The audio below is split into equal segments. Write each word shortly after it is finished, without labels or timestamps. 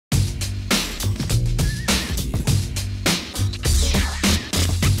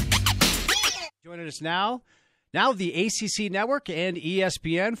us now. Now the ACC Network and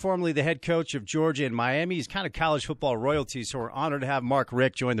ESPN, formerly the head coach of Georgia and Miami. He's kind of college football royalty, so we're honored to have Mark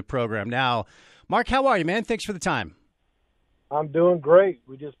Richt join the program now. Mark, how are you, man? Thanks for the time. I'm doing great.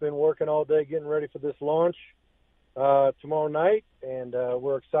 We've just been working all day getting ready for this launch tomorrow night, and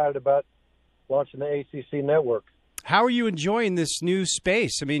we're excited about launching the ACC Network. How are you enjoying this new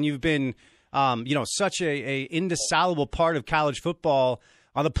space? I mean, you've been, such a indissoluble part of college football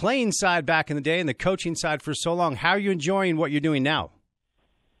on the playing side back in the day and the coaching side for so long. How are you enjoying what you're doing now?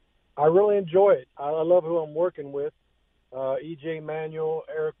 I really enjoy it. I love who I'm working with. E.J. Manuel,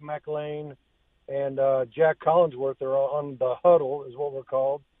 Eric McLean, and Jack Collinsworth are on the huddle, is what we're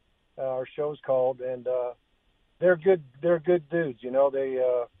called. Our show's called, and they're good. They're good dudes. You know, they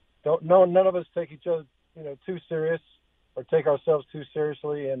don't. No, none of us take each other, too serious or take ourselves too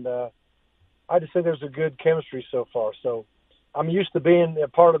seriously. And I just think there's a good chemistry so far. So I'm used to being a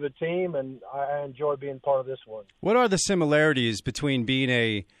part of the team, and I enjoy being part of this one. What are the similarities between being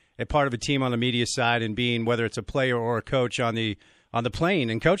a part of a team on the media side and being, whether it's a player or a coach, on the playing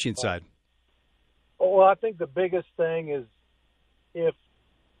and coaching side? Well, I think the biggest thing is if,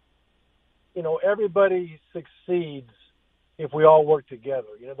 everybody succeeds if we all work together.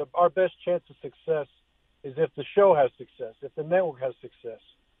 Our best chance of success is if the show has success, if the network has success.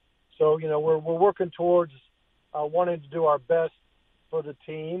 So, we're working towards wanting to do our best for the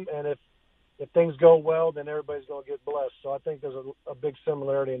team, and if things go well, then everybody's going to get blessed. So I think there's a big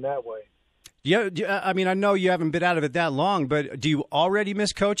similarity in that way. Yeah, I mean, I know you haven't been out of it that long, but do you already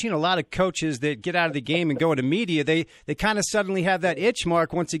miss coaching? A lot of coaches that get out of the game and go into media, they kind of suddenly have that itch,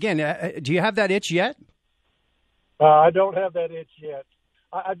 Mark, once again. Do you have that itch yet? I don't have that itch yet.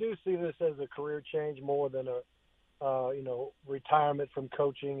 I do see this as a career change more than a, retirement from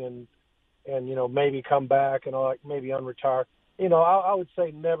coaching and maybe come back and maybe unretire. I would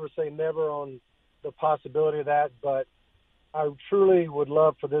say never on the possibility of that, but I truly would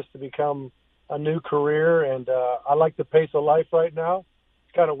love for this to become a new career, and I like the pace of life right now.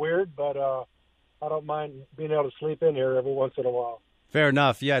 It's kind of weird, but I don't mind being able to sleep in here every once in a while. Fair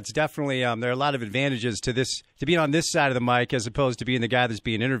enough. Yeah, it's definitely there are a lot of advantages to this, to being on this side of the mic as opposed to being the guy that's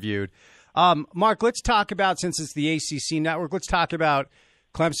being interviewed. Mark, let's talk about, since it's the ACC Network, let's talk about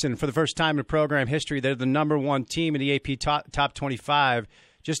Clemson. For the first time in program history, they're the number one team in the AP top 25.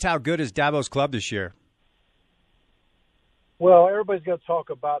 Just how good is Dabo's club this year? Well, everybody's going to talk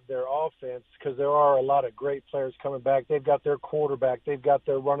about their offense because there are a lot of great players coming back. They've got their quarterback. They've got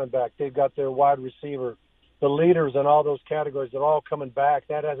their running back. They've got their wide receiver. The leaders in all those categories, they're all coming back.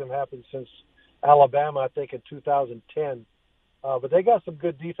 That hasn't happened since Alabama, I think, in 2010. But they got some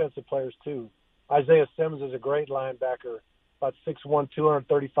good defensive players, too. Isaiah Simmons is a great linebacker, about 6'1",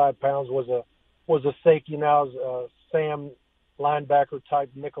 235 pounds, was a safety, now is a Sam linebacker-type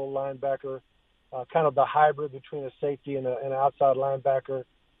nickel linebacker. Kind of the hybrid between a safety and an outside linebacker.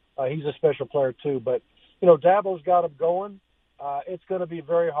 He's a special player, too. But, Dabo's got him going. It's going to be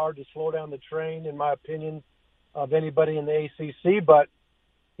very hard to slow down the train, in my opinion, of anybody in the ACC. But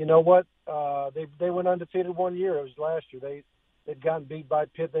you know what? They went undefeated one year. It was last year. They've gotten beat by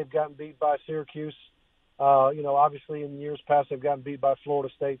Pitt. They've gotten beat by Syracuse. Obviously in years past they've gotten beat by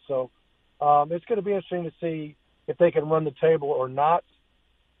Florida State. So it's going to be interesting to see if they can run the table or not.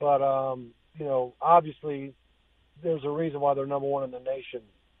 But obviously there's a reason why they're number one in the nation.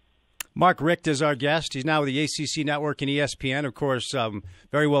 Mark Richt is our guest. He's now with the ACC Network and ESPN, of course,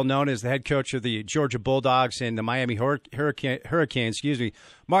 very well known as the head coach of the Georgia Bulldogs and the Miami Hurricanes.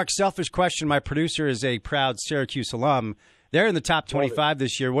 Mark, selfish question. My producer is a proud Syracuse alum. They're in the top 25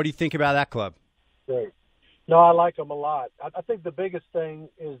 this year. What do you think about that club? Great. No, I like them a lot. I think the biggest thing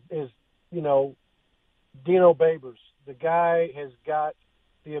is Dino Babers. The guy has got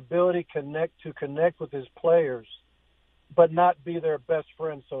the ability to connect with his players, but not be their best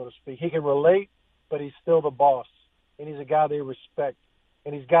friend, so to speak. He can relate, but he's still the boss, and he's a guy they respect,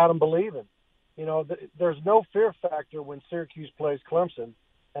 and he's got them believing. There's no fear factor when Syracuse plays Clemson,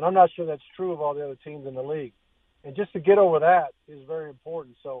 and I'm not sure that's true of all the other teams in the league. And just to get over that is very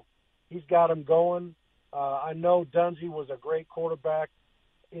important. So he's got them going. I know Dungy was a great quarterback,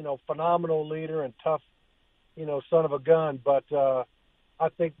 phenomenal leader and tough, son of a gun, but I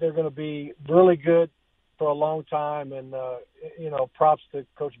think they're going to be really good for a long time, and, props to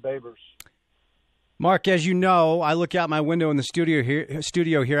Coach Babers. Mark, as you know, I look out my window in the studio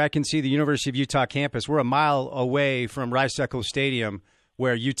here. I can see the University of Utah campus. We're a mile away from Rice-Eccles Stadium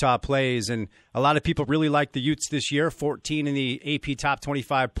where Utah plays, and a lot of people really like the Utes this year, 14 in the AP Top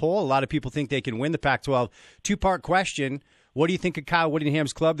 25 poll. A lot of people think they can win the Pac-12. Two-part question. What do you think of Kyle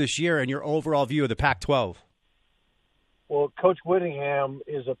Whittingham's club this year and your overall view of the Pac-12? Well, Coach Whittingham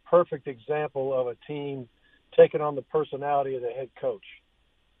is a perfect example of a team taking on the personality of the head coach.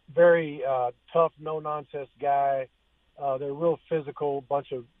 Very tough, no-nonsense guy. They're a real physical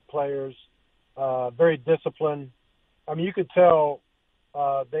bunch of players, very disciplined. I mean, you could tell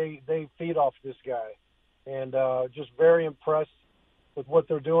they feed off this guy, and just very impressed with what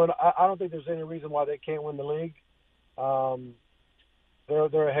they're doing. I don't think there's any reason why they can't win the league.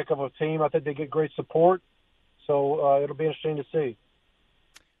 They're a heck of a team. I think they get great support, so it'll be interesting to see.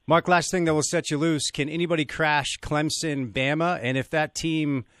 Mark, last thing that will set you loose, can anybody crash Clemson, Bama? And if that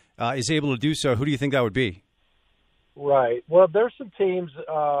team is able to do so, who do you think that would be? Right. Well, there's some teams,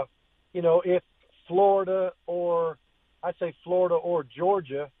 if Florida or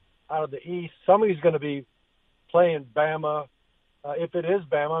Georgia out of the East, somebody's going to be playing Bama. If it is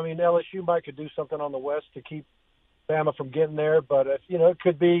Bama, I mean, LSU might could do something on the West to keep Bama from getting there. But, it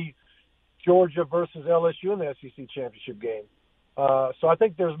could be Georgia versus LSU in the SEC championship game. So I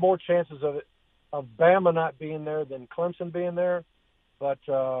think there's more chances of Bama not being there than Clemson being there. But,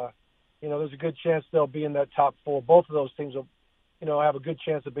 there's a good chance they'll be in that top four. Both of those teams will, have a good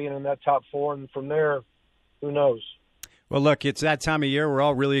chance of being in that top four. And from there, who knows? Well, look, it's that time of year. We're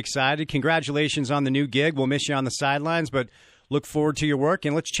all really excited. Congratulations on the new gig. We'll miss you on the sidelines, but look forward to your work.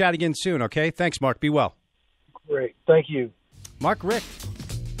 And let's chat again soon, okay? Thanks, Mark. Be well. Great. Thank you. Mark Richt.